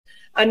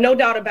No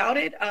doubt about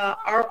it.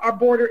 Our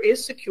border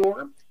is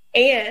secure,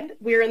 and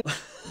we're in.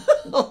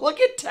 Look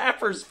at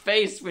Tapper's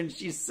face when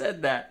she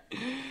said that.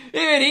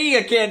 Even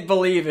he can't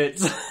believe it.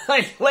 It's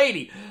like,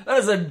 lady, that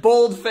is a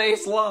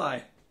bold-faced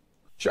lie.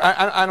 Sure,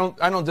 I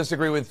don't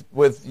disagree with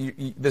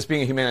this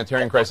being a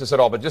humanitarian crisis at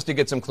all, but just to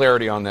get some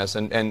clarity on this,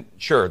 and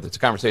sure, that's a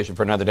conversation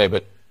for another day,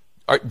 but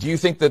do you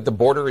think that the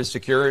border is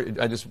secure?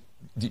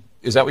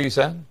 Is that what you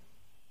said?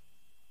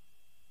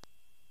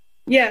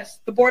 Yes,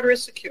 the border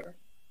is secure.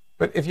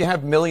 But if you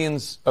have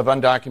millions of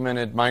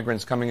undocumented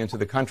migrants coming into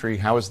the country,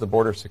 how is the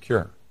border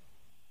secure?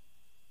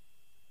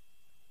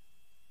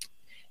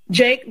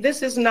 Jake,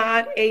 this is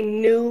not a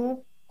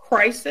new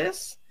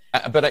crisis.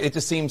 But it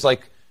just seems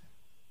like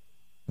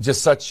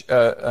just such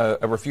a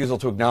refusal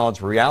to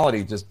acknowledge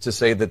reality just to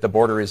say that the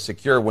border is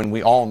secure when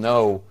we all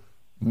know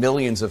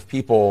millions of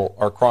people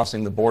are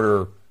crossing the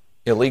border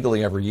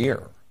illegally every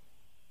year.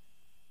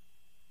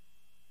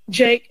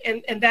 Jake,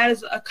 and that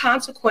is a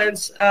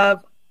consequence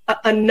of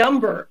a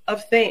number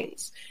of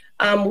things.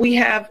 We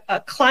have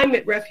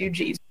climate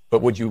refugees.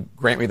 But would you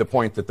grant me the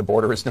point that the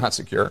border is not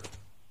secure?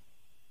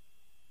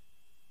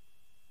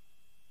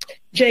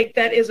 Jake,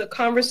 that is a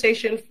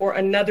conversation for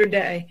another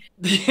day.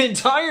 The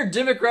entire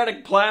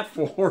Democratic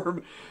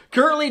platform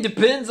currently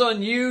depends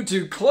on you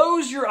to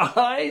close your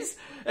eyes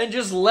and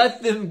just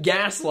let them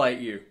gaslight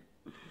you.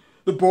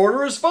 The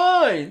border is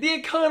fine. The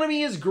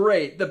economy is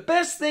great. The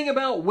best thing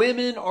about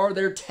women are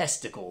their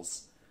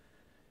testicles.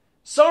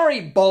 Sorry,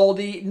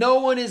 Baldy,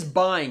 no one is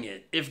buying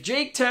it. If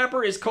Jake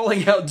Tapper is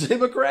calling out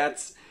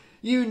Democrats,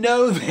 you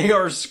know they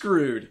are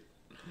screwed.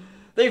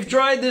 They've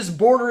tried this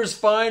border is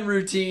fine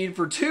routine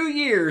for 2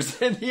 years,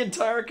 and the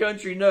entire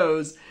country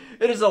knows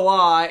it is a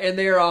lie, and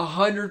they are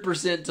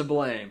 100% to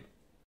blame.